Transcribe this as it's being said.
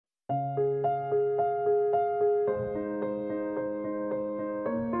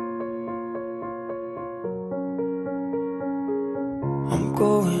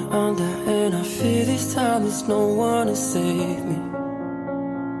going under, and I fear this time there's no one to save me.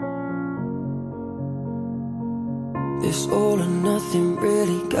 This all or nothing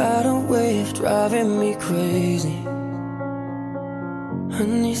really got a way of driving me crazy. I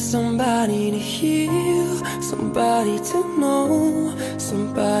need somebody to heal, somebody to know,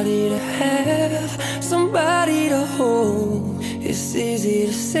 somebody to have, somebody to hold. It's easy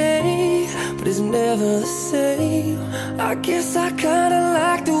to say, but it's never the same. I guess I kinda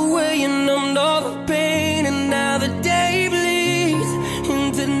like the way you numbed all the pain, and now the day bleeds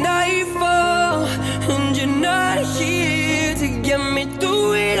into nightfall, and you're not here to get me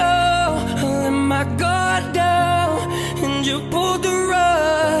through it all. I let my guard down, and you pulled the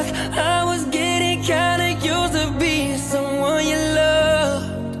rug. I was getting kinda used to being someone you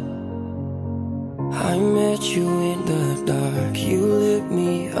loved. I met you in the dark, you lit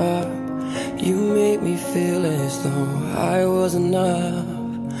me up. You made me feel as though I was enough.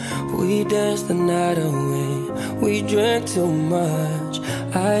 We danced the night away, we drank too much.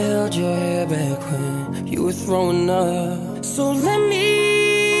 I held your hair back when you were throwing up. So let me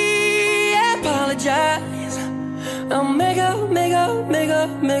apologize. I'll make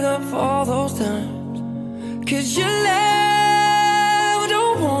up for all those times. 'Cause your love, I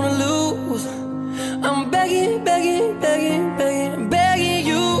don't wanna lose. I'm begging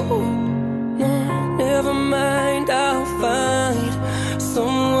you. No, never mind, I'll find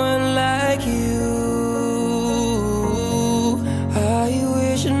someone like you. I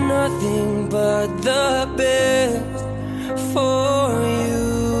wish nothing but the best for you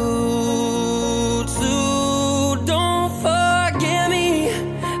too. Don't forget me,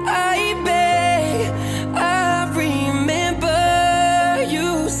 I beg. I remember you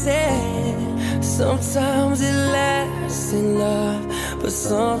said sometimes it lasts in love, but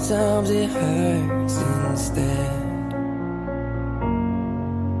sometimes it hurts instead.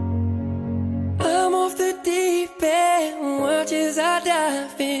 I'm off the deep end, watch as I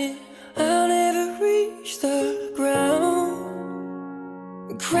dive in. I'll never reach the ground.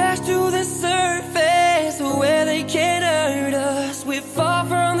 Crash through the surface where they can't hurt us. We're far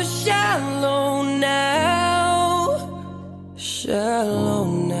from the shallow now. Shallow.